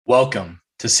Welcome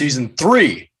to season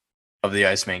 3 of the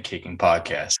Iceman Kicking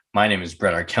Podcast. My name is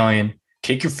Brett Arkelian.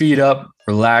 Kick your feet up,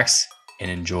 relax,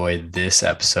 and enjoy this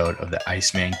episode of the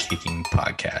Iceman Kicking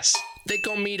Podcast.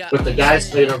 But the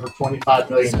guy's made over $25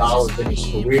 million in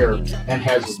his career and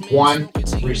has one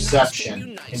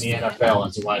reception in the NFL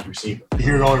as a wide receiver. You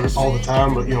hear it all the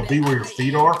time, but be where your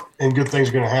feet are, and good things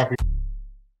are going to happen.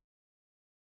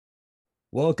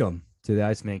 Welcome to the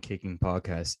Iceman Kicking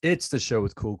Podcast. It's the show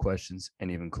with cool questions and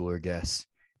even cooler guests.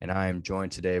 And I am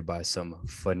joined today by some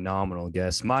phenomenal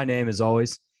guests. My name, as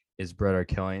always, is Brett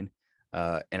Arkelian,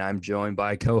 and I'm joined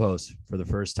by a co-host for the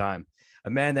first time, a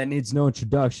man that needs no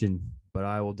introduction, but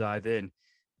I will dive in.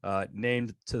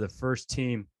 Named to the first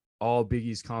team All Big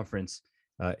East Conference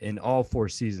in all 4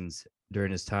 seasons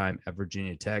during his time at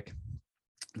Virginia Tech,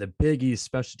 the Big East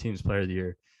Special Teams Player of the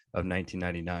Year of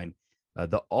 1999,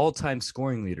 the all-time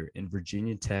scoring leader in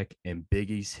Virginia Tech and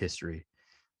Big East history,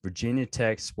 Virginia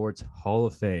Tech Sports Hall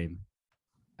of Fame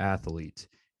athlete,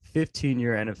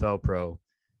 15-year NFL pro,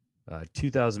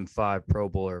 2005 Pro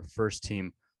Bowler, first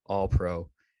team All-Pro,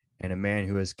 and a man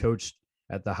who has coached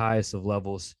at the highest of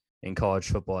levels in college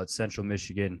football at Central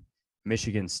Michigan,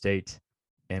 Michigan State,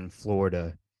 and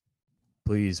Florida.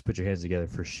 Please put your hands together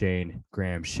for Shane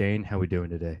Graham. Shane, how are we doing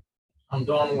today? I'm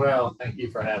doing well. Thank you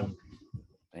for having me.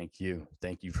 Thank you.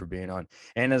 Thank you for being on.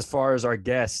 And as far as our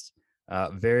guest,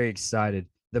 very excited.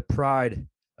 The pride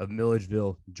of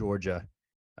Milledgeville, Georgia.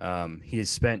 He has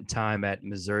spent time at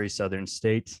Missouri Southern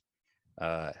State,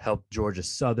 helped Georgia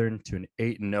Southern to an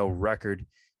 8-0 record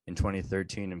in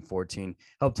 2013 and 14,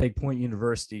 helped take Point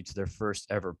University to their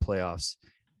first ever playoffs.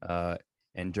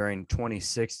 And during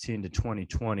 2016 to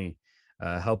 2020,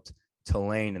 helped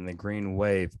Tulane and the Green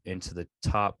Wave into the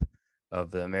top of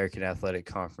the American Athletic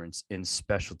Conference in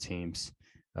special teams.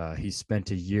 He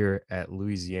spent a year at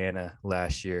Louisiana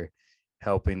last year,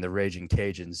 helping the Raging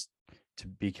Cajuns to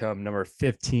become number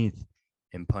 15th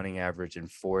in punting average and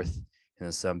 4th in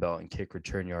the Sun Belt in kick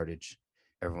return yardage.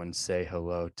 Everyone say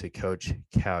hello to Coach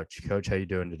Couch. Coach, how you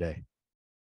doing today?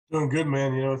 Doing good,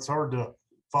 man. It's hard to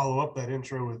follow up that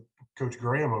intro with Coach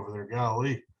Graham over there.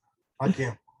 Golly, I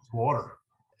can't water.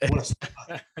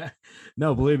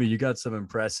 No, believe me, you got some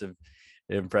impressive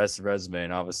resume,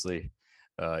 and obviously,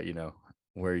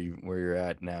 where you're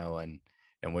at now and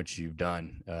what you've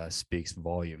done speaks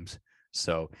volumes.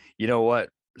 So, you know what?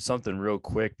 Something real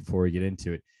quick before we get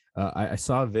into it. I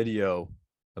saw a video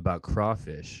about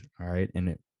crawfish. All right,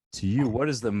 and to you, what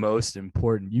is the most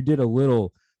important? You did a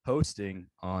little hosting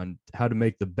on how to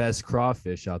make the best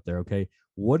crawfish out there. Okay,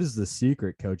 what is the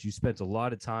secret, Coach? You spent a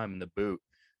lot of time in the boot.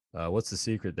 What's the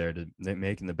secret there to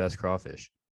making the best crawfish?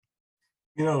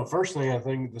 First thing I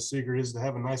think the secret is to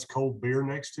have a nice cold beer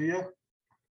next to you,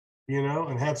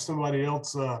 and have somebody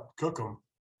else cook them.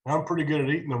 I'm pretty good at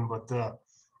eating them, but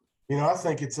I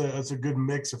think it's a good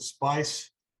mix of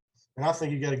spice, and I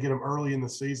think you got to get them early in the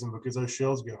season because those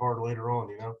shells get hard later on.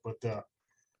 But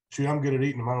shoot, I'm good at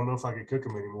eating them. I don't know if I could cook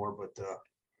them anymore, but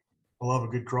I love a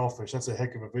good crawfish. That's a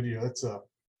heck of a video.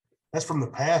 That's from the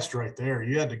past right there.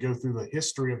 You had to go through the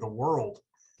history of the world.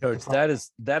 Coach, that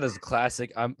is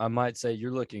classic. I might say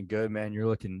you're looking good, man. You're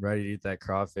looking ready to eat that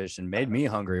crawfish, and made me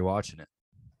hungry watching it.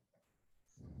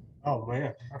 Oh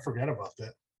man, I forgot about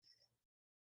that.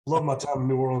 Love my time in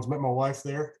New Orleans. Met my wife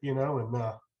there,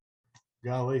 and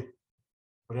golly.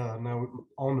 But now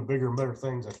on to bigger and better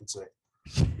things, I should say.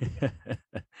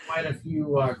 Quite a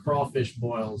few crawfish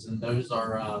boils, and those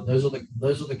are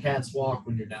the cat's walk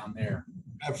when you're down there.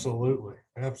 Absolutely.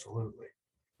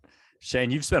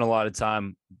 Shane, you've spent a lot of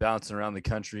time bouncing around the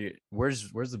country. Where's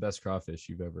the best crawfish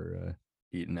you've ever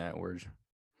eaten at?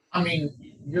 I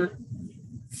mean, you're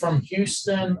from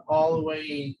Houston all the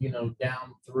way,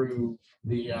 down through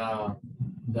the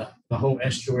whole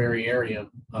estuary area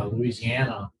of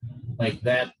Louisiana, like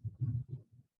that.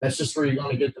 That's just where you're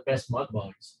going to get the best mud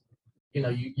bugs.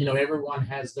 Everyone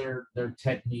has their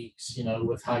techniques,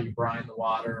 with how you brine the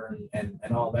water and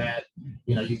all that.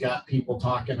 You got people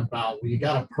talking about, well, you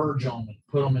got to purge them and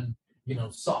put them in,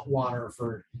 salt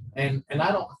water and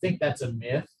I don't think that's a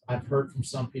myth. I've heard from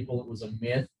some people it was a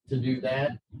myth to do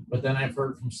that, but then I've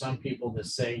heard from some people that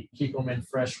say keep them in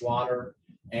fresh water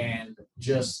and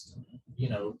just,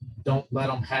 don't let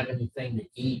them have anything to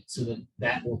eat so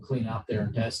that will clean out their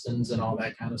intestines and all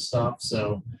that kind of stuff.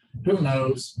 So who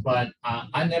knows, but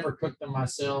I never cooked them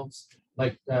myself.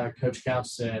 Like Coach Couch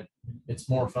said, it's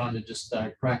more fun to just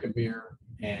crack a beer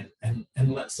and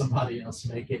let somebody else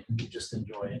make it and you just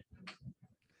enjoy it.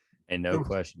 And no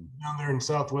question. Down there in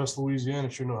Southwest Louisiana,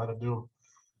 sure know how to do them.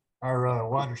 Our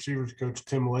wide receivers coach,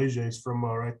 Tim Leger, is from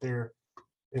right there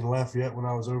in Lafayette when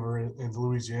I was over in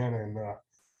Louisiana. And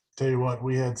Tell you what,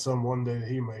 we had some one day that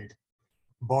he made,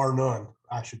 bar none,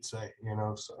 I should say,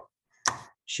 so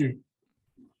shoot,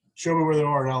 show me where they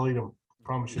are and I'll eat them.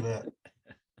 Promise you that.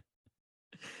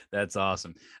 That's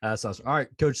awesome. That's awesome. All right,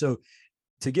 coach. So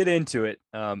to get into it,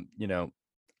 I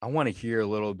want to hear a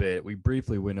little bit. We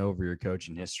briefly went over your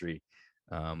coaching history.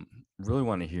 Really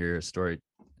want to hear a story.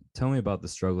 Tell me about the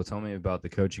struggle. Tell me about the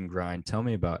coaching grind. Tell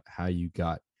me about how you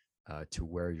got to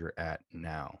where you're at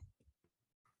now.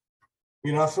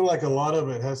 I feel like a lot of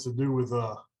it has to do with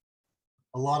a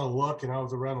lot of luck, and I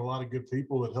was around a lot of good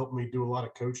people that helped me do a lot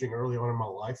of coaching early on in my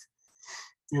life.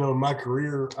 In my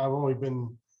career,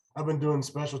 I've been doing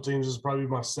special teams. This is probably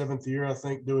my 7th year, I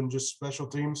think, doing just special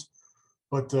teams.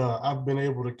 But I've been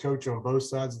able to coach on both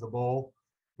sides of the ball.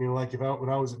 Like when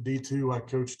I was at D2, I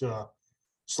coached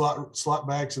slot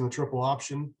backs in the triple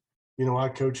option. I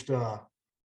coached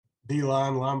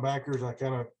D-line linebackers. I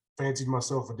kind of fancied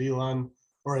myself a D-line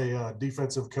or a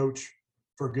defensive coach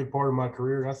for a good part of my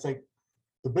career. And I think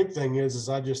the big thing is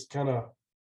I just I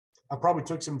probably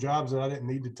took some jobs that I didn't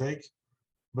need to take,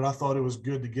 but I thought it was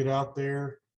good to get out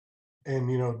there and,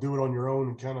 do it on your own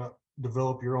and kind of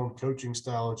develop your own coaching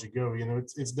style as you go.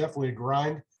 It's definitely a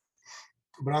grind,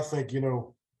 but I think,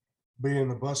 being in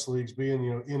the bus leagues,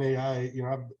 being, NAI,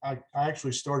 I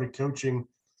actually started coaching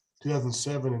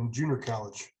 2007 in junior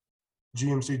college,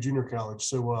 GMC junior college.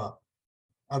 So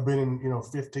I've been in,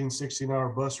 15, 16-hour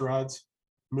bus rides,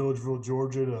 Milledgeville,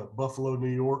 Georgia to Buffalo,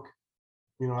 New York.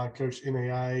 I coached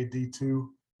NAI, D2,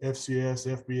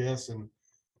 FCS, FBS, and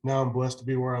now I'm blessed to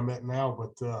be where I'm at now.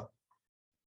 But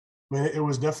man, it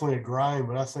was definitely a grind,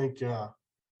 but I think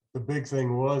the big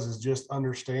thing is just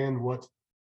understand what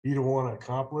you don't want to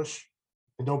accomplish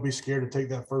and don't be scared to take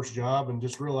that first job and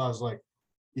just realize, like,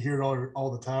 you hear it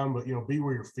all the time, but, be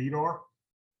where your feet are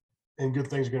and good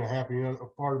things are going to happen. A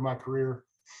part of my career,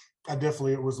 I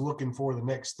definitely was looking for the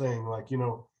next thing. Like,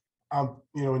 I'm,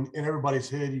 in everybody's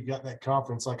head, you got that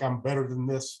confidence, like I'm better than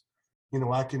this,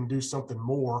 I can do something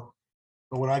more.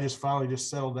 But when I just finally just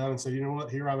settled down and said, you know what,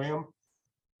 here I am,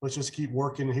 let's just keep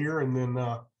working here. And then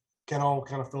kind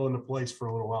of fell into place for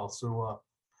a little while. So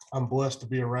I'm blessed to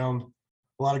be around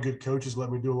a lot of good coaches,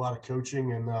 let me do a lot of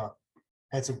coaching, and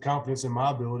had some confidence in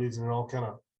my abilities, and it all kind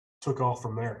of took off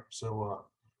from there. So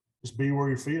just be where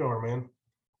your feet are, man.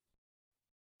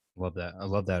 Love that. I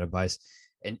love that advice.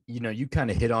 And, you kind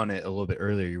of hit on it a little bit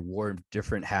earlier. You wore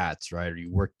different hats, right? Or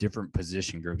you worked different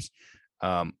position groups.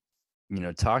 Talk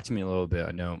to me a little bit.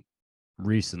 I know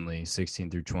recently,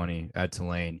 16 through 20 at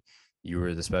Tulane, you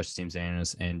were the special teams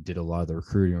analyst and did a lot of the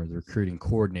recruiting, or the recruiting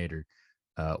coordinator.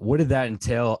 What did that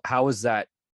entail? How was that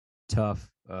tough?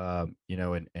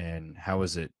 And how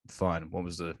was it fun? What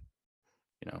was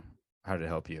how did it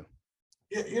help you?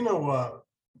 Yeah,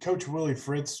 Coach Willie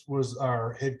Fritz was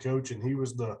our head coach, and he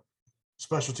was the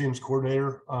special teams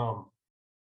coordinator, of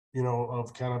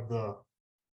kind of the,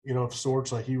 of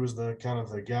sorts. Like, he was the kind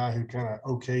of the guy who kind of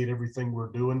okayed everything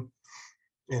we're doing.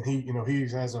 And he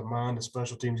has a mind of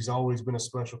special teams. He's always been a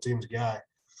special teams guy.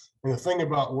 And the thing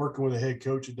about working with a head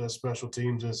coach that does special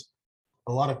teams is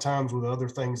a lot of times with other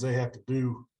things they have to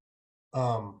do,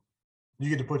 you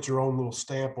get to put your own little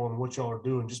stamp on what y'all are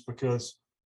doing, just because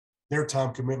their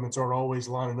time commitments aren't always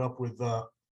lining up with,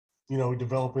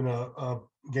 developing a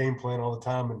game plan all the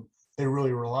time, and they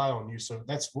really rely on you. So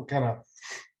that's what kind of,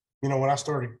 when I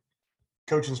started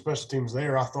coaching special teams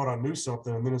there, I thought I knew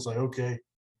something, and then it's like, okay,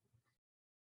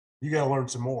 you got to learn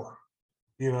some more,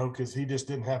 because he just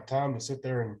didn't have time to sit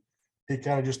there, and he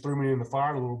kind of just threw me in the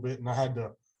fire a little bit, and I had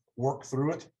to work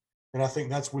through it. And I think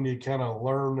that's when you kind of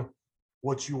learn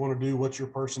what you want to do, what your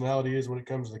personality is when it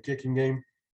comes to the kicking game.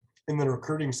 And then the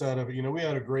recruiting side of it, we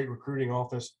had a great recruiting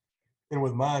office. And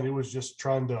with mine, it was just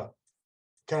trying to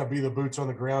kind of be the boots on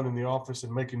the ground in the office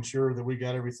and making sure that we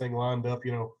got everything lined up.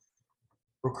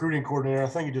 Recruiting coordinator, I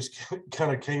think it just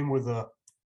kind of came with the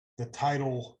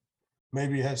title.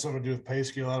 Maybe it had something to do with pay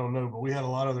scale, I don't know. But we had a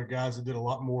lot of other guys that did a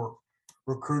lot more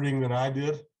recruiting than I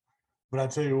did. But I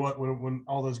tell you what, when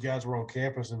all those guys were on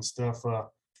campus and stuff,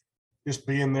 just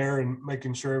being there and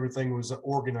making sure everything was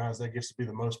organized, I guess, to be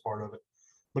the most part of it.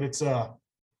 But it's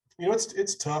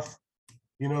it's tough,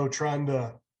 trying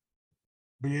to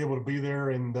be able to be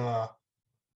there, and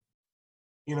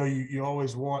you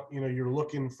always want, you're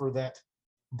looking for that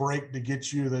break to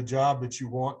get you the job that you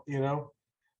want. And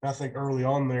I think early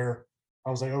on there, I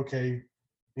was like, okay,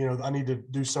 I need to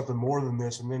do something more than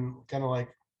this, and then kind of like,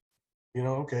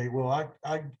 okay, well,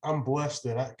 I'm blessed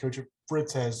that Coach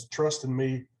Fritz has trusted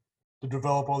me to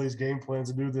develop all these game plans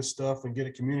and do this stuff and get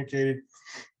it communicated.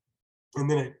 And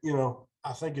then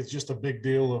I think it's just a big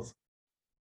deal of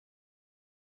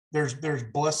there's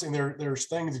blessing there's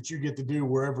things that you get to do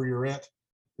wherever you're at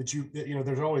that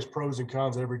there's always pros and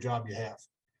cons at every job you have,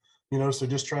 so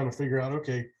just trying to figure out,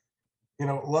 okay,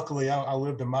 luckily I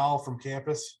lived a mile from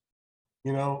campus,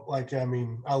 I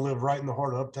live right in the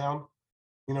heart of Uptown.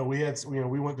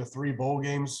 We went to 3 bowl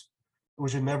games,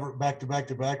 which had never back to back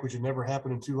to back, which had never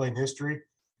happened in Tulane history.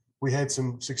 We had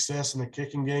some success in the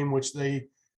kicking game, which they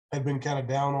had been kind of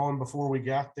down on before we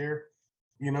got there,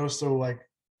 so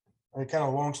kind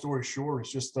of long story short,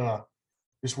 it's just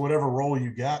whatever role you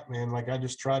got, man. Like I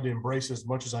just tried to embrace as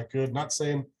much as I could. Not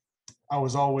saying I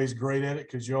was always great at it,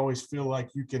 because you always feel like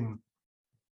you can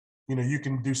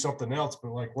do something else,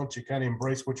 but like once you kind of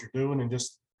embrace what you're doing and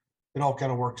just it all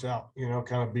kind of works out,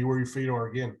 kind of be where your feet are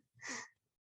again.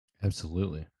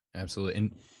 Absolutely. Absolutely.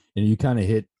 And you kind of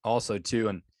hit also too,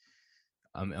 and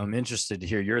I'm interested to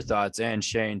hear your thoughts, and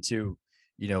Shane too,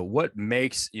 what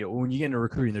makes, when you get into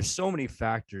recruiting, there's so many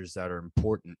factors that are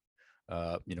important.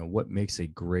 What makes a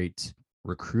great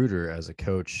recruiter as a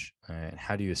coach, and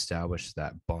how do you establish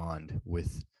that bond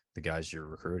with the guys you're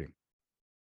recruiting?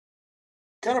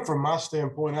 Kind of from my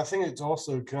standpoint, I think it's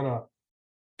also kind of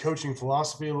coaching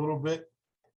philosophy a little bit,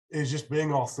 is just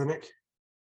being authentic.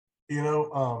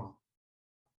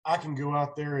 I can go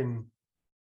out there and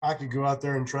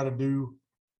try to do,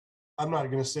 I'm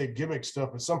not going to say gimmick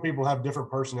stuff, but some people have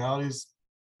different personalities,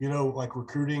 like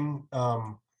recruiting,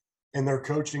 and their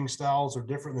coaching styles are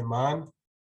different than mine.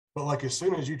 But like, as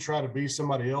soon as you try to be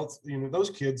somebody else, those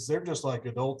kids, they're just like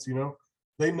adults,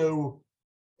 they know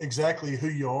exactly who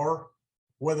you are,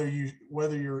 whether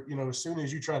you're, as soon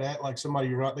as you try to act like somebody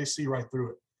you're not, they see right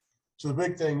through it. So the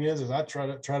big thing is I try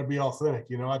to be authentic,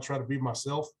 I try to be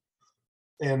myself,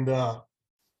 and,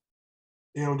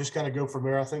 just kind of go from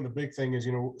there. I think the big thing is,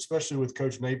 especially with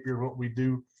Coach Napier and what we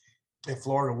do at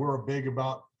Florida, we're big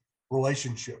about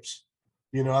relationships.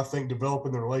 I think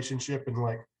developing the relationship,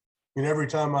 and every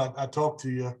time I talk to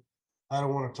you, I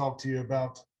don't want to talk to you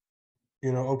about,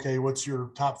 okay, what's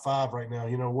your top 5 right now?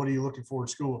 What are you looking for in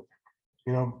school?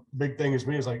 Big thing is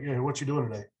me is like, what you doing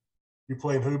today? You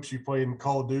playing hoops, you playing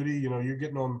Call of Duty, you're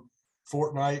getting on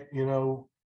Fortnite,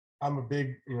 I'm a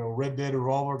big, Red Dead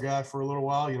Revolver guy for a little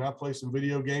while. I play some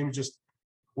video games, just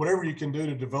whatever you can do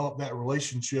to develop that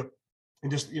relationship.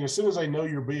 And just, as soon as they know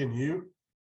you're being you,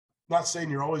 not saying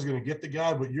you're always going to get the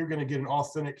guy, but you're going to get an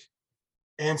authentic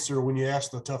answer when you ask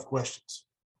the tough questions.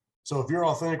 So if you're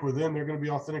authentic with them, they're going to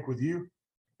be authentic with you.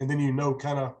 And then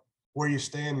kind of where you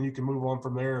stand, and you can move on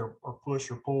from there, or push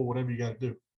or pull, whatever you got to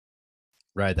do.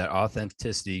 Right. That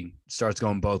authenticity starts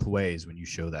going both ways when you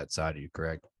show that side of you,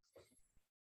 correct?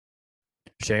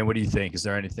 Shane, what do you think? Is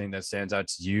there anything that stands out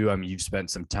to you? I mean, you've spent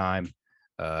some time,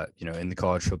 in the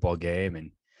college football game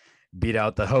and beat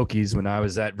out the Hokies when I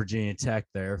was at Virginia Tech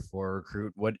there for a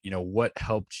recruit. What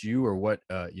helped you, or what,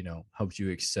 helped you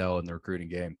excel in the recruiting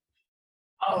game?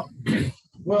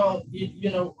 Well,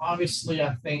 obviously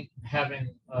I think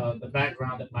having the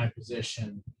background at my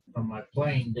position from my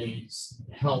playing days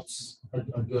helps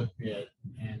a good bit.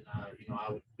 And,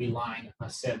 I would be lying if I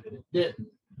said that it didn't.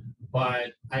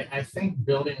 But I think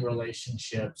building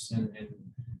relationships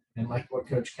and like what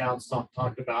Coach Counts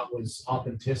talked about was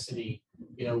authenticity.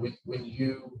 When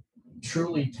you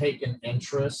truly take an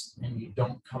interest and you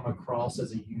don't come across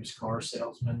as a used car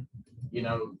salesman,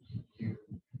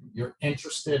 you're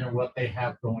interested in what they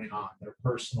have going on, their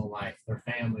personal life, their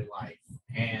family life,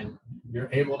 and you're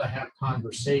able to have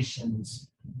conversations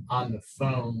on the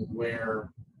phone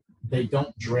where they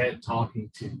don't dread talking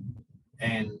to you.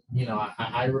 And,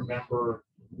 I remember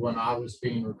when I was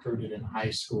being recruited in high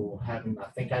school, I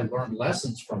think I learned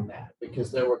lessons from that,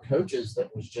 because there were coaches that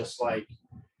was just like,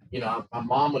 my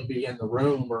mom would be in the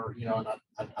room, or, and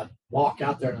I'd walk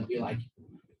out there and I'd be like,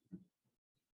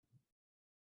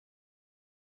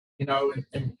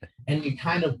 and you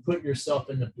kind of put yourself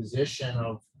in the position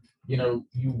of,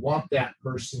 you want that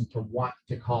person to want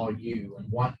to call you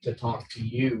and want to talk to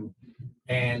you,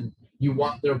 and you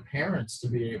want their parents to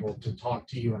be able to talk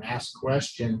to you and ask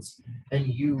questions. And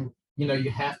you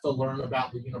have to learn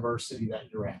about the university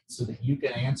that you're at, so that you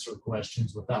can answer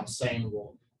questions without saying,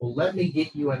 well, let me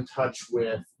get you in touch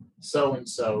with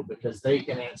so-and-so because they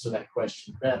can answer that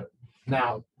question better.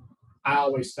 Now, I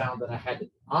always found that I had to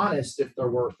be honest if there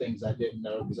were things I didn't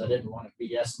know, because I didn't want to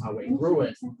BS my way through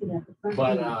it.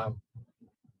 But,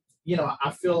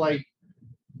 I feel like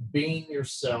being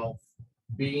yourself,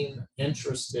 being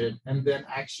interested, and then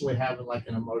actually having like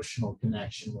an emotional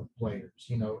connection with players,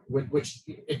 which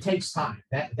it takes time.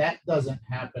 That doesn't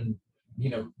happen,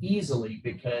 easily,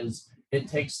 because it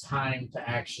takes time to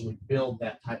actually build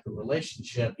that type of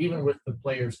relationship, even with the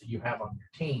players that you have on your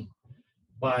team.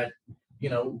 But,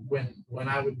 when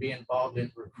I would be involved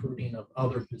in recruiting of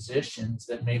other positions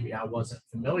that maybe I wasn't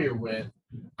familiar with,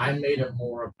 I made it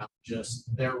more about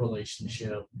just their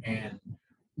relationship. And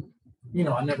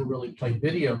I never really played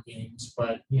video games,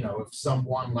 but if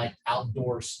someone liked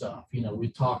outdoor stuff, we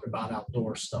talk about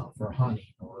outdoor stuff or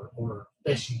hunting or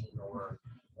fishing or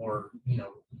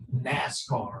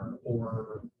NASCAR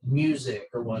or music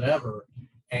or whatever.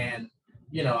 And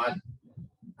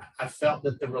I felt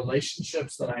that the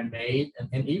relationships that I made,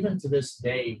 and even to this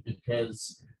day,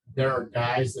 because there are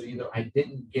guys that either I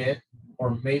didn't get,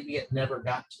 or maybe it never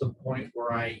got to the point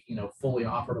where I, fully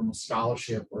offered them a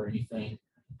scholarship or anything.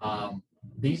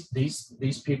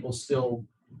 These people still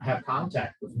have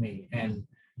contact with me, and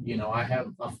I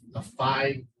have a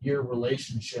 5-year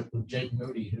relationship with Jake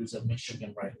Moody, who's at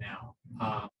Michigan right now.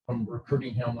 From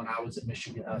recruiting him when I was at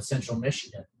Michigan, Central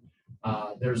Michigan.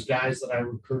 There's guys that I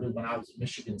recruited when I was at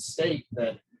Michigan State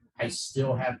that I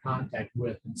still have contact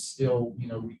with, and still,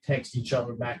 we text each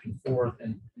other back and forth,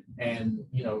 and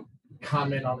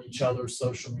comment on each other's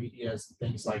social medias and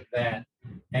things like that.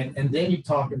 And then you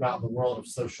talk about the world of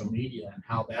social media and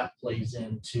how that plays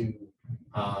into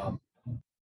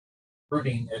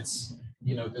recruiting. It's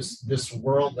this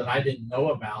world that I didn't know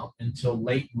about until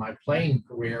late in my playing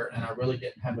career, and I really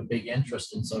didn't have a big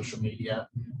interest in social media.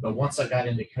 But once I got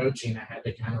into coaching, I had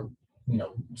to kind of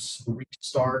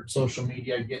restart social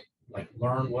media,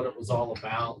 learn what it was all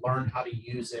about, learn how to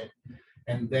use it.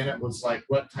 And then it was like,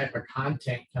 what type of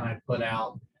content can I put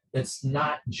out that's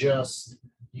not just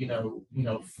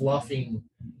fluffing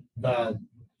the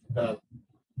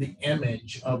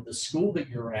image of the school that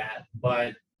you're at,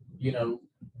 but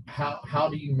how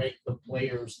do you make the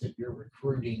players that you're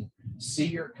recruiting see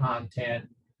your content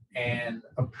and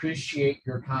appreciate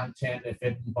your content if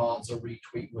it involves a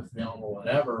retweet with them or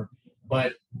whatever,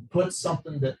 but put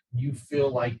something that you feel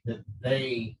like that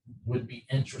they would be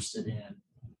interested in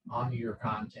onto your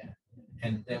content.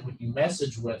 And then when you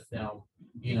message with them,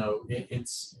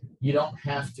 it's you don't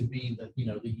have to be the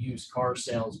used car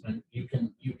salesman. You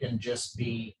can just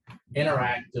be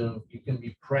interactive. You can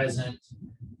be present,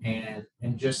 and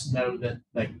just know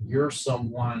that you're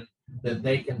someone that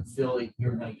they can feel like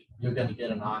you're gonna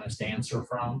get an honest answer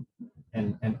from.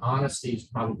 And honesty is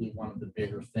probably one of the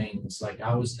bigger things. Like,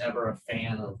 I was never a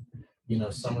fan of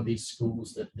some of these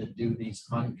schools that do these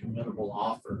uncommittable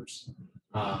offers.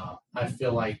 I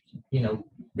feel like,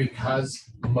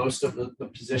 because most of the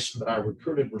position that I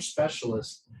recruited were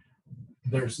specialists,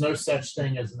 there's no such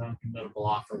thing as an uncommittable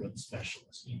offer with a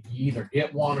specialist. You either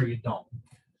get one or you don't.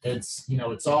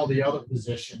 It's all the other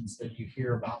positions that you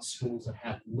hear about schools that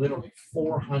have literally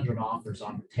 400 offers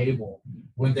on the table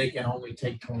when they can only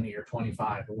take 20 or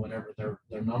 25 or whatever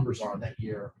their numbers are that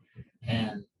year.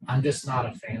 And I'm just not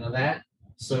a fan of that.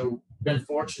 So been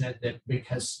fortunate that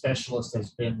because specialist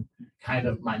has been kind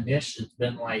of my niche, it's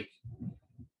been like,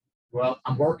 well,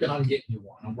 I'm working on getting you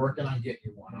one. I'm working on getting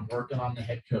you one. I'm working on the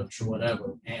head coach or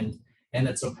whatever. And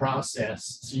it's a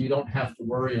process. So you don't have to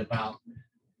worry about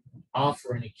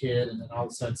offering a kid and then all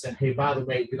of a sudden saying, hey, by the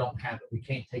way, we don't have it. We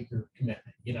can't take your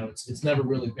commitment. It's never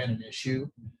really been an issue.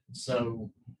 So,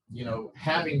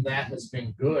 having that has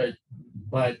been good.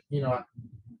 But,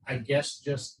 I guess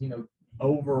just,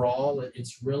 overall,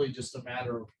 it's really just a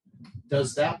matter of,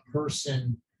 does that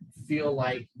person feel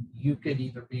like you could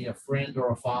either be a friend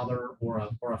or a father or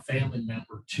a family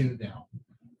member to them?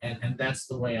 And that's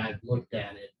the way I've looked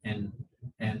at it. And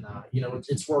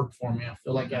it's worked for me. I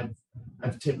feel like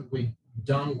I've typically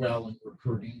done well in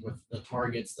recruiting with the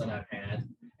targets that I've had,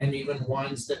 and even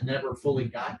ones that never fully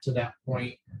got to that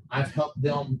point, I've helped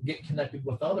them get connected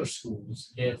with other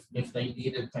schools if they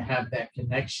needed to have that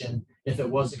connection, if it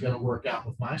wasn't going to work out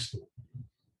with my school.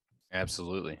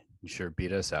 Absolutely. You sure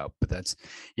beat us out, but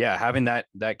having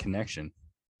that connection,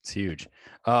 it's huge.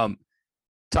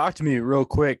 Talk to me real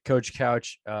quick, Coach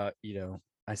Couch.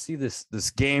 I see this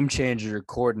game changer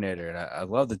coordinator, and I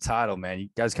love the title, man. You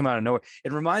guys come out of nowhere.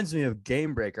 It reminds me of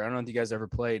Game Breaker. I don't know if you guys ever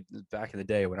played back in the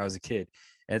day when I was a kid.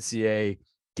 NCAA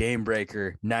Game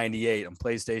Breaker 98 on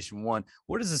PlayStation 1.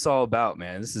 What is this all about,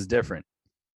 man? This is different.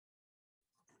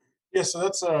 Yeah, so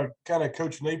that's kind of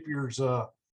Coach Napier's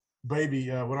baby.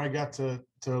 When I got to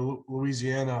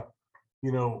Louisiana,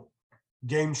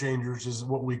 game changers is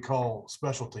what we call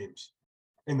special teams.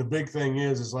 And the big thing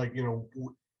is like,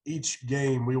 each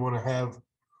game we want to have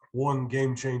one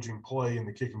game-changing play in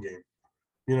the kicking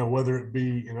game, whether it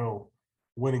be,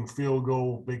 winning field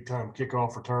goal, big time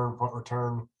kickoff return, punt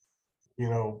return,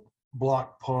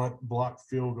 block punt, block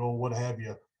field goal, what have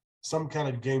you, some kind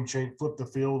of game change, flip the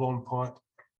field on punt,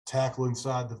 tackle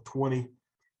inside the 20.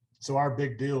 So our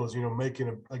big deal is,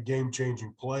 making a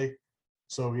game-changing play.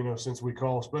 So, since we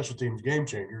call special teams game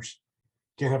changers,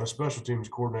 can't have a special teams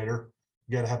coordinator.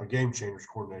 You got to have a game changers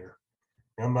coordinator.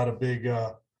 And I'm not a big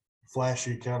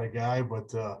flashy kind of guy, but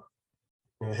the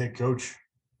head coach,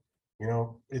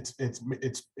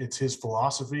 it's his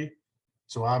philosophy.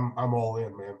 So I'm all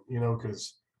in, man.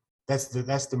 Because that's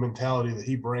the mentality that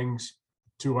he brings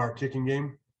to our kicking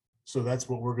game. So that's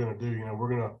what we're going to do. We're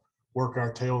going to work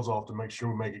our tails off to make sure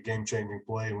we make a game changing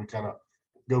play, and we kind of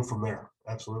go from there.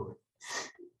 Absolutely.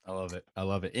 I love it. I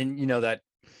love it. And that,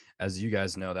 as you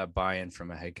guys know, that buy-in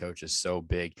from a head coach is so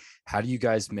big. How do you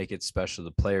guys make it special to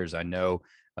players? I know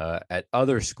at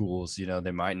other schools,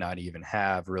 they might not even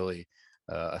have really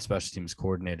a special teams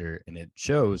coordinator, and it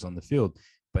shows on the field.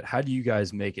 But how do you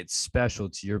guys make it special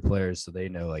to your players so they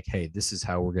know, like, hey, this is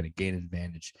how we're going to gain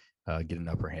advantage, get an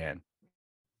upper hand?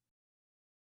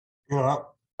 I'm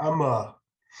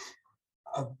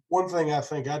one thing I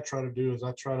think I try to do is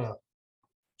I try to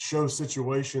show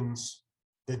situations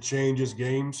that changes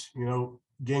games,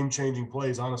 game changing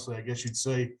plays. Honestly, I guess you'd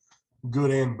say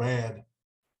good and bad,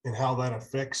 and how that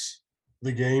affects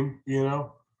the game.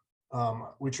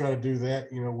 We try to do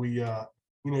that.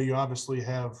 You obviously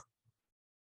have,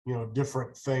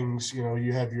 different things.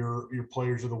 You have your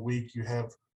players of the week. You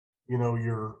have,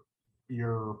 your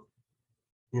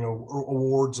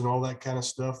awards and all that kind of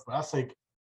stuff. But I think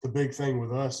the big thing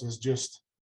with us is just,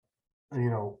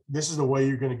 this is the way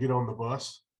you're going to get on the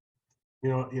bus,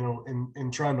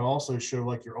 and trying to also show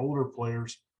like your older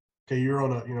players, okay, you're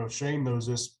on a, Shane knows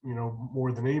this,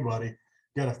 more than anybody,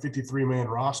 you got a 53-man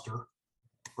roster,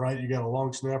 right? You got a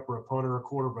long snapper, a punter, a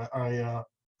quarterback, a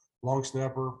long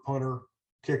snapper, punter,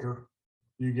 kicker.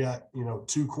 You got,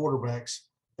 2 quarterbacks,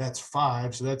 that's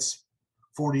 5. So that's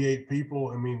 48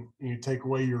 people. I mean, you take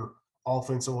away your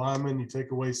offensive lineman, you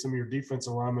take away some of your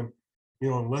defensive linemen,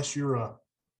 unless you're a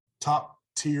top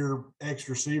tier X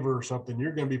receiver or something,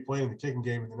 you're going to be playing the kicking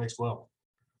game at the next level.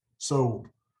 So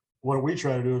what we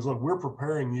try to do is, look, we're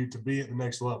preparing you to be at the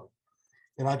next level.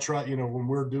 And I try, when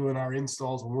we're doing our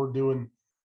installs, when we're doing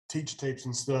teach tapes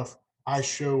and stuff, I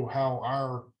show how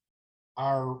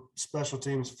our special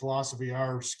teams philosophy,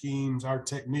 our schemes, our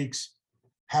techniques,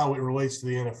 how it relates to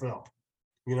the NFL.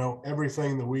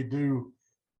 Everything that we do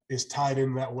is tied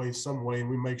in that way, some way, and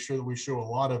we make sure that we show a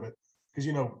lot of it. Because,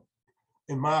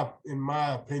 in my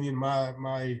opinion, my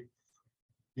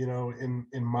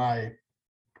in my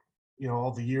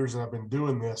all the years that I've been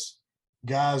doing this,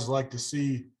 guys like to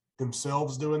see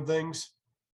themselves doing things,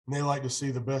 and they like to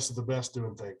see the best of the best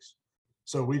doing things.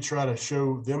 So we try to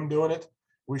show them doing it.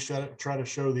 We try to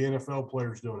show the NFL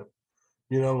players doing it,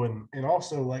 and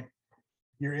also like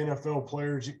your NFL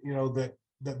players,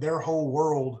 that their whole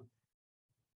world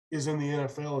is in the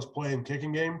NFL, is playing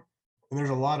kicking game. And there's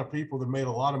a lot of people that made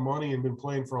a lot of money and been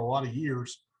playing for a lot of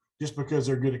years just because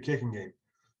they're good at kicking game.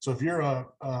 So if you're a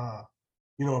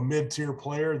mid-tier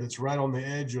player that's right on the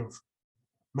edge of,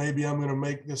 maybe I'm going to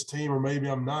make this team or maybe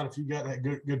I'm not, if you got that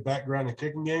good background in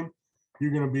kicking game,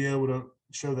 you're going to be able to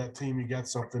show that team you got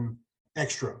something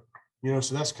extra.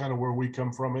 So that's kind of where we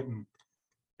come from it.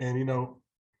 And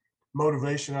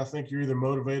motivation, I think you're either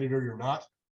motivated or you're not.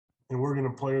 And we're going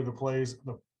to play the players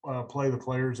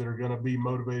that are going to be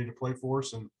motivated to play for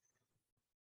us, and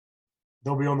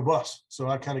they'll be on the bus. So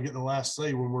I kind of get the last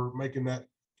say when we're making that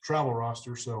travel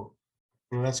roster. So,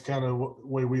 that's kind of the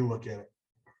way we look at it.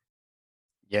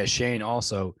 Yeah, Shane,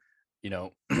 also,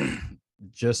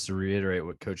 just to reiterate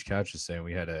what Coach Couch is saying,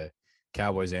 we had a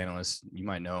Cowboys analyst, you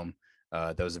might know him,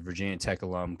 that was a Virginia Tech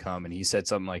alum, come, and he said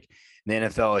something like, in the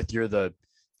NFL, if you're the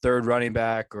third running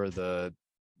back or the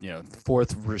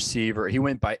fourth receiver, he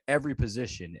went by every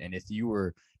position, and if you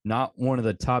were not one of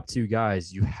the top 2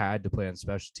 guys, you had to play on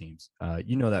special teams.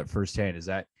 That firsthand. Is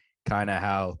that kind of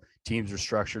how teams were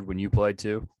structured when you played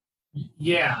too?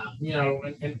 Yeah,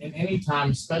 and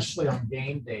anytime, especially on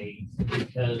game day,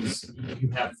 because you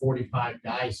have 45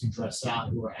 guys who dress out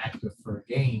who are active for a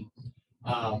game.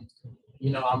 I'm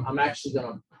actually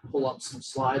going to pull up some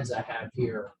slides I have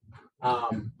here.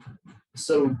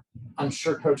 So I'm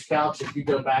sure Coach Couch, if you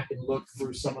go back and look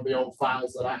through some of the old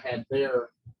files that I had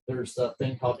there's a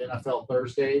thing called NFL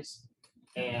Thursdays.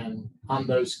 And on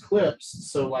those clips,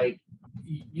 so like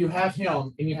you have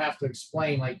him and you have to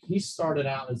explain, like, he started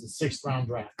out as a 6th round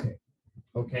draft pick.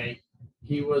 Okay.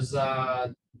 He was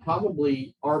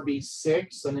probably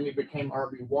RB6, and then he became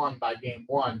RB1 by game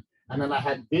 1. And then I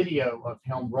had video of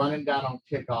him running down on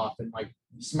kickoff and like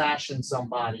smashing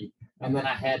somebody. And then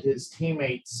I had his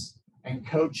teammates and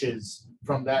coaches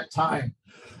from that time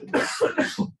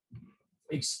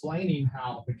explaining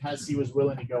how, because he was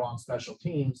willing to go on special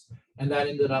teams, and that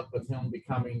ended up with him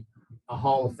becoming a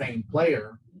Hall of Fame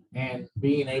player, and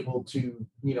being able to,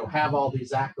 have all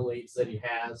these accolades that he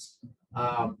has.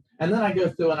 And then I go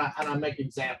through and I make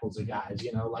examples of guys,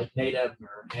 like Nate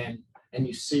Ebner, and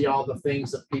you see all the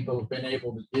things that people have been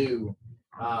able to do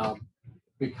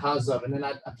because of, and then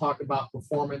I talk about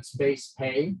performance-based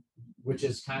pay, which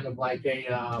is kind of like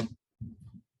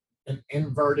an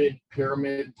inverted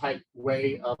pyramid type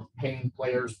way of paying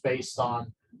players based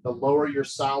on the lower your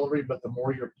salary, but the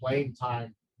more your playing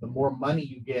time, the more money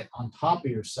you get on top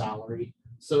of your salary.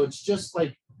 So it's just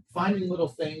like finding little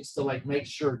things to like make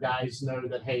sure guys know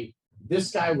that, hey,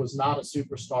 this guy was not a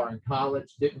superstar in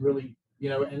college, didn't really,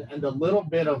 and the little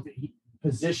bit of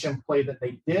position play that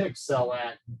they did excel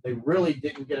at, they really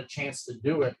didn't get a chance to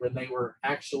do it when they were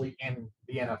actually in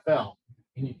the NFL.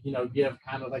 And give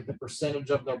kind of like the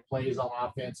percentage of their plays on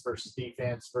offense versus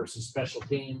defense versus special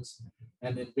teams,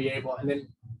 and then be able, and then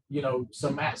so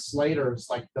Matt Slater is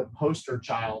like the poster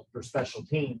child for special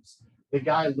teams. The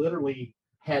guy literally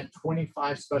had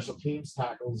 25 special teams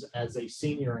tackles as a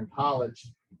senior in college,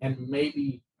 and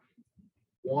maybe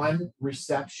one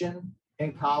reception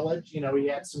in college. He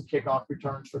had some kickoff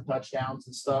returns for touchdowns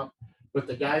and stuff, but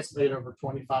the guy's made over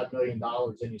 $25 million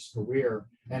in his career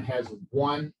and has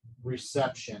one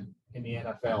reception in the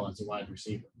NFL as a wide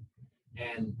receiver.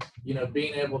 And,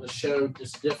 being able to show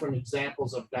just different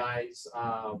examples of guys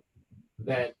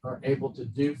that are able to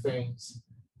do things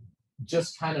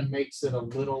just kind of makes it a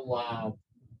little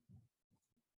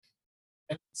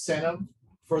incentive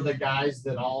for the guys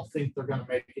that all think they're going to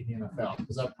make it in the NFL.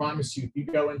 Because I promise you, if you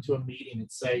go into a meeting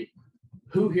and say,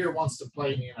 who here wants to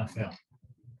play in the NFL?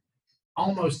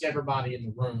 Almost everybody in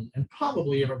the room, and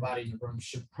probably everybody in the room,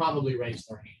 should probably raise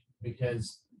their hand,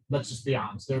 because let's just be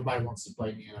honest, everybody wants to play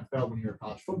in the NFL when you're a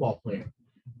college football player.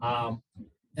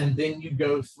 And then you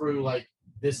go through like,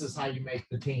 this is how you make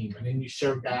the team. And then you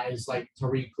show guys like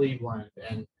Tariq Cleveland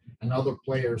and other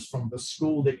players from the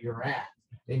school that you're at.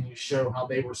 And you show how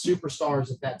they were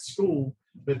superstars at that school,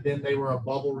 but then they were a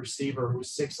bubble receiver who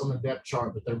was 6th on the depth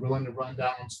chart, but they're willing to run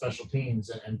down on special teams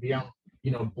and be on,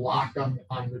 block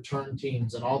on return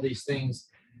teams and all these things.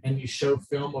 And you show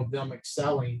film of them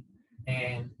excelling,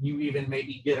 and you even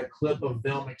maybe get a clip of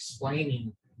them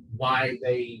explaining why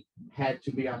they had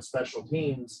to be on special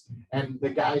teams, and the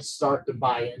guys start to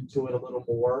buy into it a little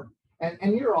more.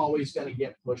 And you're always going to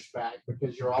get pushback,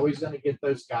 because you're always going to get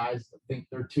those guys that think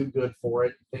they're too good for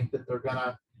it, think that they're going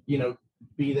to,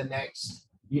 be the next,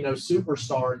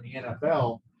 superstar in the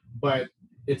NFL. But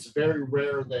it's very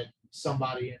rare that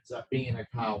somebody ends up being a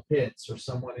Kyle Pitts, or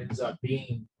someone ends up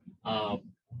being, an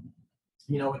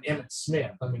Emmitt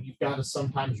Smith. I mean, you've got to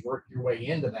sometimes work your way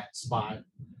into that spot.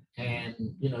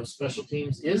 And, special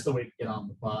teams is the way to get on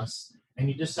the bus. And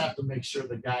you just have to make sure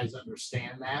the guys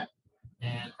understand that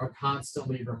and are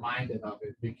constantly reminded of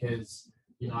it, because,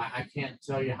 I can't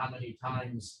tell you how many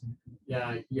times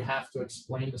you have to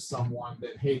explain to someone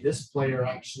that, hey, this player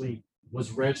actually was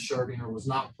redshirting or was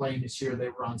not playing this year. They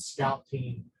were on scout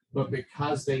team, but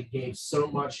because they gave so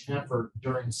much effort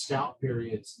during scout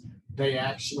periods, they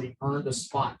actually earned a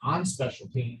spot on special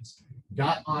teams,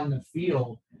 got on the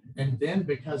field, and then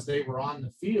because they were on the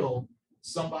field,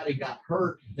 somebody got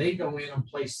hurt, they go in and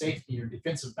play safety or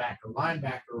defensive back or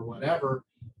linebacker or whatever.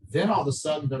 Then all of a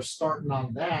sudden they're starting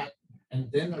on that, and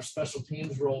then their special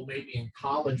teams role maybe in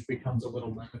college becomes a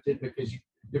little limited, because you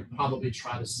probably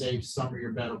try to save some of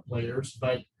your better players.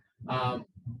 But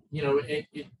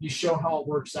you show how it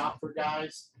works out for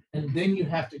guys, and then you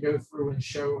have to go through and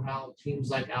show how teams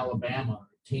like Alabama,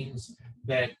 teams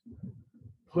that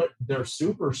put their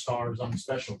superstars on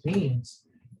special teams,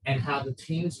 and how the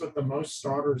teams with the most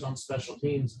starters on special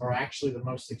teams are actually the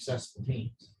most successful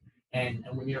teams. And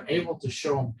when you're able to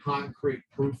show them concrete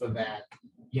proof of that,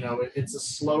 it's a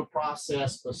slow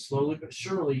process, but slowly but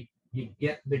surely you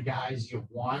get the guys you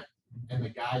want and the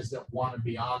guys that want to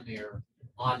be on there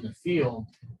on the field.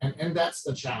 And that's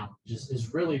the challenge,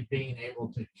 is really being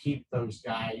able to keep those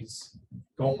guys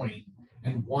going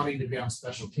and wanting to be on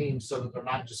special teams, so that they're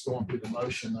not just going through the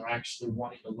motion, they're actually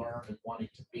wanting to learn and wanting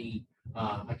to be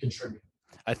a contributor.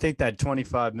 I think that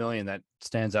 25 million, that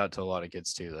stands out to a lot of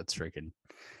kids too. That's freaking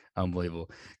unbelievable.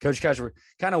 Coach Cash, we're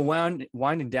kind of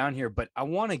winding down here, but I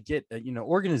want to get,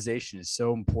 organization is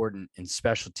so important in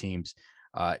special teams.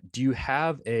 Do you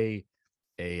have a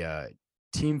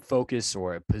team focus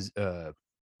or a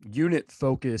unit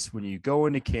focus when you go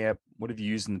into camp? What have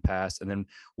you used in the past? And then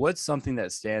what's something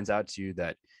that stands out to you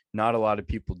that not a lot of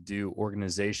people do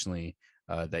organizationally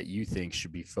that you think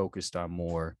should be focused on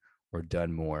more or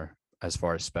done more as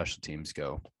far as special teams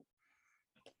go?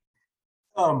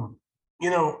 Our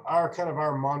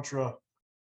mantra,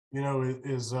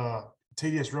 is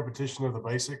tedious repetition of the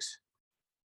basics.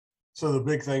 So the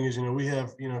big thing is, we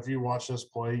have, if you watch us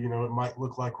play, it might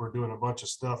look like we're doing a bunch of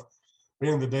stuff. At the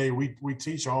end of the day, we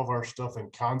teach all of our stuff in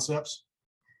concepts.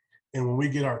 And when we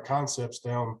get our concepts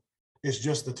down, it's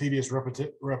just the tedious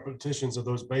repetitions of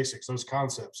those basics, those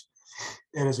concepts.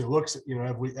 And as it looks,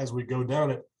 as we go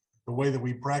down it, the way that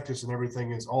we practice and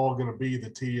everything is all going to be the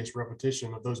tedious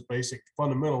repetition of those basic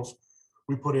fundamentals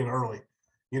we put in early.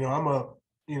 I'm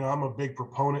a big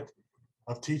proponent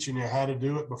of teaching you how to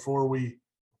do it before we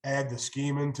add the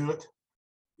scheme into it.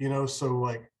 So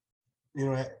like,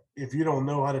 if you don't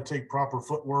know how to take proper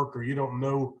footwork, or you don't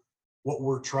know what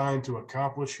we're trying to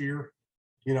accomplish here,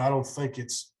 I don't think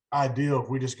it's ideal if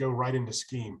we just go right into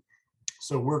scheme.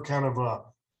 So we're kind of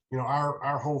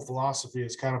our whole philosophy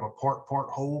is kind of a part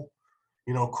whole,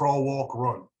 crawl, walk,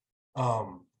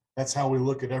 run. That's how we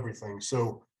look at everything.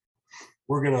 So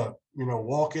we're going to,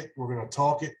 walk it, we're going to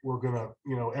talk it, we're going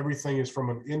to, everything is from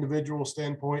an individual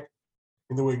standpoint.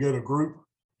 And then we go to group,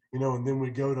 and then we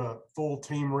go to full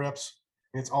team reps.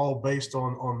 It's all based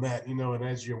on that, and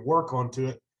as you work onto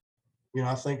it,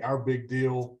 I think our big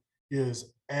deal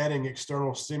is adding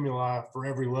external stimuli for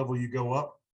every level you go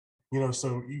up.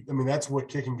 So that's what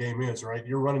kicking game is, right?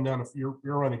 You're running down, you're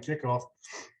running kickoff,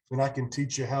 and I can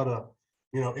teach you how to,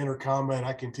 enter combat.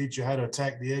 I can teach you how to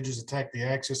attack the edges, attack the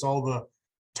axis, all the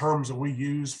terms that we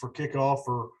use for kickoff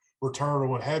or return or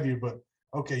what have you. But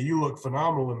okay, you look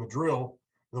phenomenal in the drill.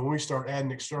 Then when we start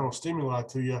adding external stimuli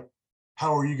to you,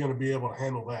 how are you going to be able to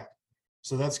handle that?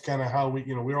 So that's kind of how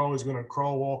we're always going to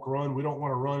crawl, walk, run. We don't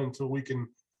want to run until we can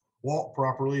walk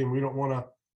properly, and we don't want to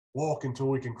walk until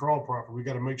we can crawl properly. We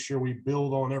got to make sure we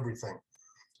build on everything.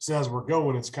 So as we're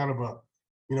going, it's kind of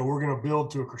we're going to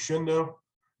build to a crescendo.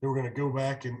 Then we're going to go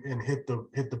back and hit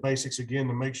the basics again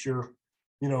to make sure,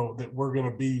 that we're going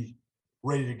to be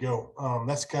ready to go.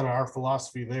 That's kind of our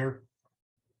philosophy there.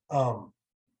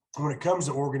 When it comes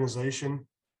to organization,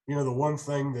 the one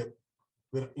thing that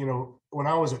when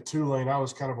I was at Tulane, I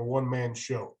was kind of a one-man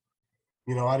show.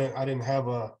 I didn't have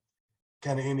a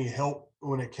kind of any help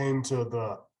when it came to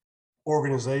the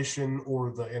organization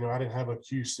or I didn't have a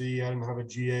QC, I didn't have a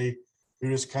GA. It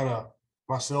was just kind of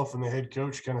myself and the head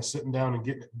coach kind of sitting down and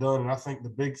getting it done. And I think the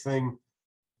big thing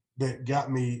that got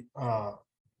me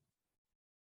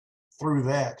through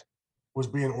that was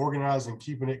being organized and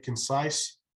keeping it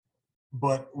concise,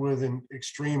 but with an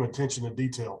extreme attention to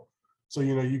detail. So,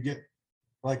 you get,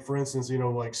 like, for instance,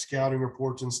 like scouting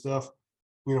reports and stuff,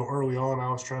 early on,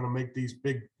 I was trying to make these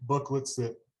big booklets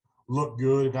that look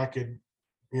good. And I could,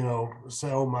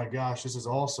 say, oh my gosh, this is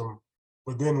awesome.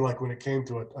 But then, like, when it came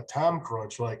to a time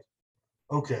crunch, like,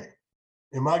 okay,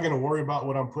 am I going to worry about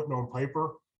what I'm putting on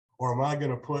paper, or am I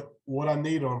going to put what I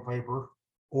need on paper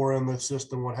or in the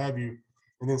system, what have you,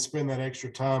 and then spend that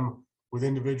extra time with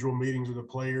individual meetings with the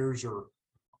players or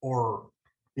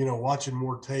watching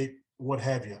more tape, what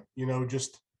have you.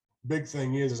 Just big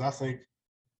thing is I think,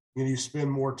 you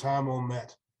spend more time on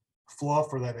that fluff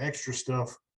or that extra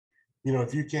stuff.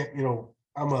 If you can't, I know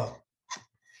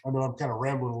I'm kind of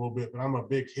rambling a little bit, but I'm a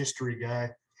big history guy.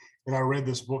 And I read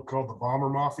this book called The Bomber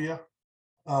Mafia.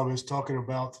 It's talking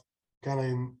about kind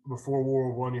of before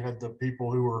World War I, you had the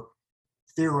people who were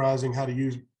theorizing how to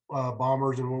use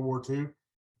bombers in World War II.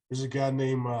 There's a guy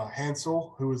named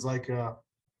Hansel, who was like a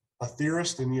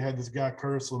theorist. And you had this guy,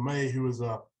 Curtis LeMay, who was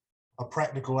a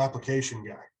practical application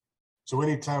guy. So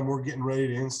anytime we're getting ready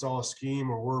to install a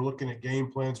scheme or we're looking at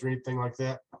game plans or anything like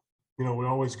that, we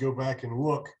always go back and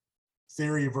look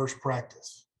theory versus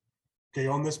practice. Okay,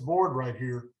 on this board right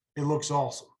here, it looks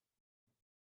awesome.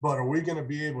 But are we going to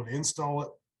be able to install it,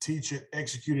 teach it,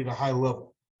 execute it at a high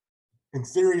level? In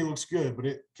theory, it looks good, but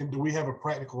do we have a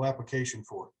practical application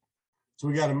for it? So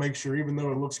we got to make sure, even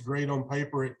though it looks great on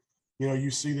paper,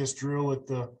 you see this drill at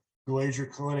the Glacier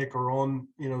Clinic or on,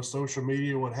 social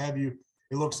media, what have you,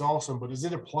 it looks awesome, but does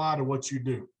it apply to what you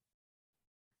do?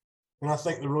 And I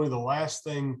think that really the last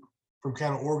thing from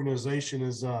kind of organization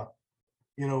is,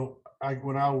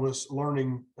 when I was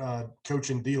learning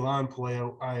coaching D-line play,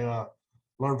 I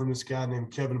learned from this guy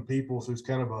named Kevin Peoples, who's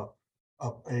kind of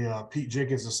a Pete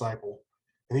Jenkins disciple.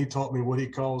 And he taught me what he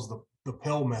calls the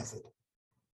Pell method.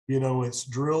 It's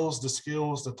drills, the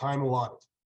skills, the time allotted.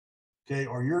 Okay,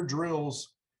 are your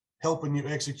drills helping you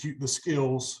execute the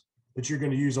skills that you're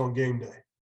going to use on game day?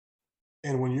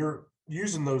 And when you're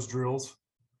using those drills,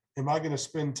 am I going to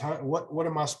spend time? What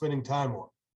am I spending time on?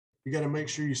 You got to make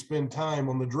sure you spend time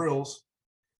on the drills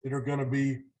that are going to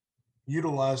be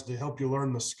utilized to help you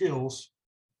learn the skills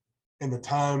and the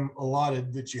time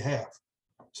allotted that you have.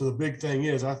 So the big thing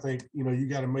is, I think, you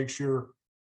got to make sure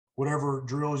whatever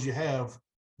drills you have,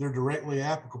 they're directly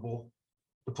applicable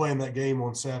to playing that game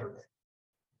on Saturday.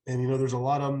 And, there's a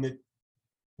lot of them that,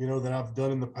 that I've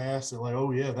done in the past that like,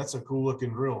 oh yeah, that's a cool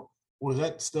looking drill. Well, does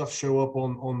that stuff show up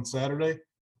on Saturday?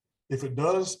 If it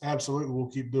does, absolutely, we'll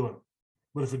keep doing it.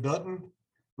 But if it doesn't,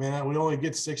 man, we only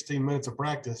get 16 minutes of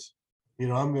practice.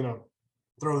 I'm going to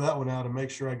throw that one out and make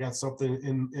sure I got something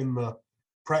in the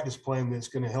practice plan that's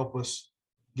going to help us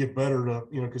get better to,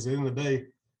 because at the end of the day,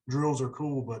 drills are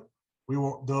cool, but we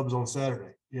want dubs on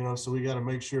Saturday, so we got to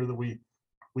make sure that we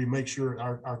make sure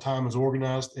our time is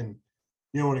organized. And,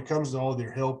 when it comes to all of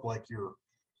your help, like your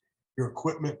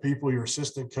equipment people, your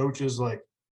assistant coaches, like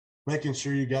making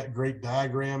sure you got great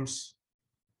diagrams.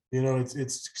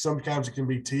 It's sometimes it can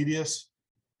be tedious,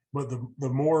 but the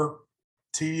more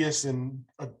tedious and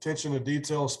attention to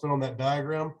detail spent on that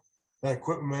diagram, that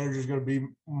equipment manager is going to be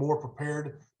more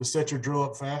prepared to set your drill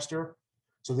up faster.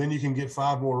 So then you can get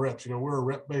 5 more reps. We're a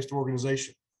rep-based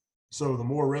organization. So the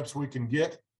more reps we can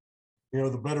get,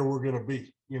 the better we're going to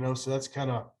be, so that's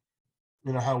kind of,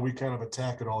 how we kind of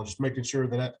attack it all, just making sure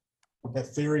that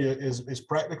theory is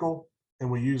practical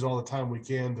and we use all the time we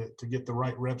can to get the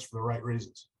right reps for the right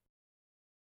reasons.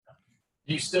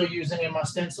 Do you still use any of my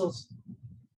stencils?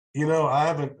 I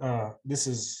haven't, this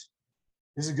is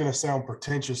going to sound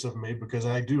pretentious of me because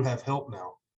I do have help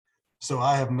now. So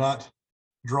I have not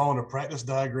drawn a practice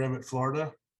diagram at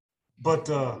Florida, but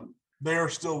they are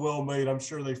still well made. I'm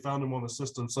sure they found them on the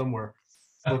system somewhere.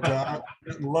 But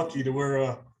I'm lucky to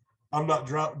where I'm not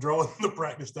drawing the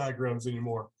practice diagrams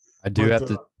anymore. I do have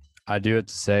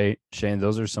to say, Shane,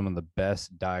 those are some of the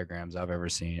best diagrams I've ever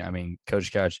seen. I mean,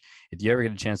 Coach Couch, if you ever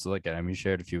get a chance to look at them, you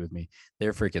shared a few with me.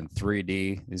 They're freaking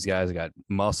 3D. These guys got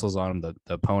muscles on them,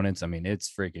 the opponents. I mean,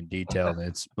 it's freaking detailed.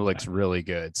 It looks really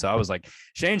good. So I was like,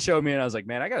 Shane showed me, and I was like,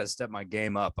 man, I got to step my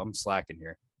game up. I'm slacking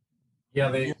here. Yeah,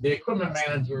 the equipment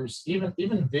managers, even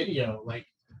video, like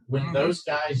when those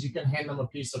guys, you can hand them a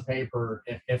piece of paper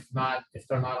if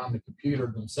they're not on the computer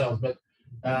themselves. But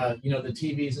the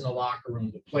TVs in the locker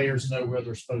room, the players know where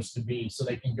they're supposed to be, so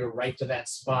they can go right to that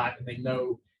spot and they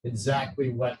know exactly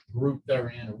what group they're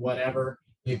in or whatever.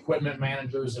 The equipment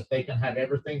managers, if they can have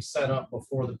everything set up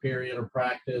before the period of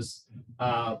practice,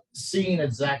 seeing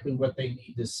exactly what they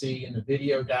need to see, and the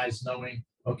video guys knowing,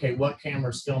 okay, what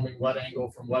camera's filming, what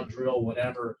angle from what drill,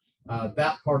 whatever,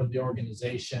 that part of the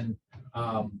organization,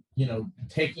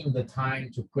 taking the time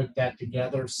to put that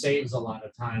together saves a lot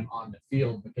of time on the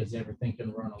field because everything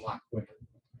can run a lot quicker.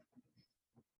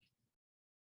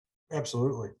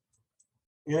 Absolutely.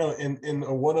 And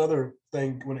one other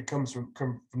thing when it comes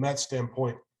from that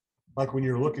standpoint, like when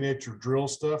you're looking at your drill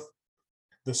stuff,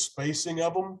 the spacing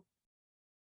of them,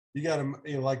 you got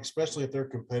to, like, especially if they're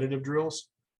competitive drills,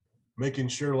 making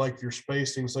sure like your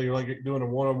spacing. So you're like doing a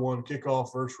one-on-one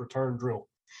kickoff versus return drill,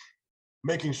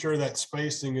 making sure that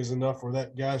spacing is enough where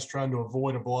that guy's trying to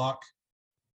avoid a block,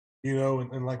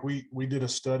 and like we did a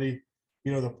study,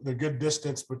 the good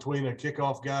distance between a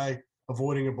kickoff guy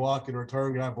avoiding a block and a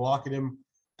return guy blocking him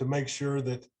to make sure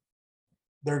that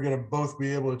they're going to both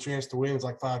be able to chance to win is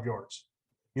like 5 yards.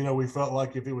 We felt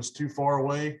like if it was too far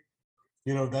away,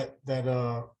 that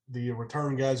the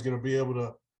return guy is going to be able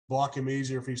to block him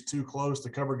easier. If he's too close, the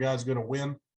cover guy's going to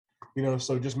win.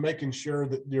 So just making sure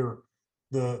that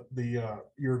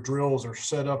your drills are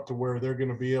set up to where they're going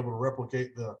to be able to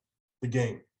replicate the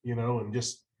game, and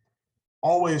just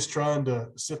always trying to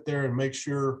sit there and make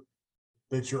sure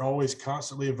that you're always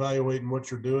constantly evaluating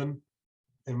what you're doing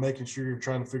and making sure you're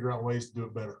trying to figure out ways to do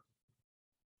it better.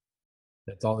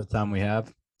 That's all the time we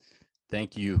have.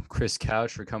 Thank you, Chris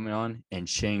Couch, for coming on, and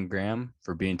Shane Graham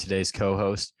for being today's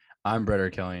co-host. I'm Brett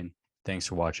Arkellian. Thanks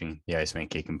for watching the Iceman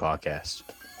Kicking Podcast.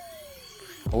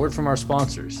 A word from our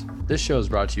sponsors. This show is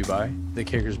brought to you by The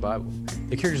Kicker's Bible.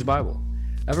 The Kicker's Bible.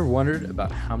 Ever wondered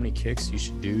about how many kicks you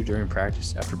should do during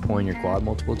practice after pulling your quad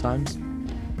multiple times?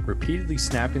 Repeatedly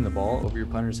snapping the ball over your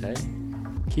punter's head?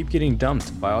 Keep getting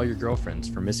dumped by all your girlfriends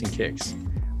for missing kicks?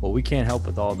 Well, we can't help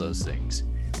with all those things.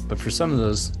 But for some of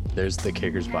those, there's The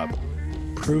Kicker's Bible.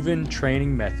 Proven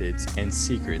training methods and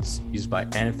secrets used by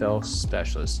NFL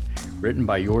specialists, written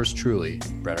by yours truly,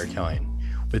 Brett Arkellian,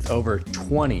 with over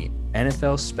 20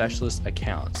 NFL specialist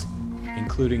accounts,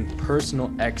 including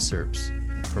personal excerpts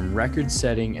from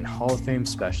record-setting and Hall of Fame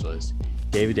specialists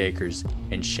David Akers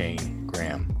and Shane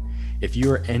Graham. If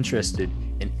you are interested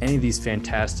in any of these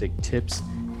fantastic tips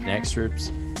and excerpts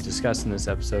discussed in this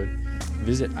episode,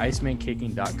 visit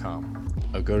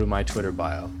IcemanKicking.com or go to my Twitter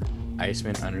bio,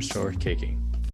 Iceman_kicking.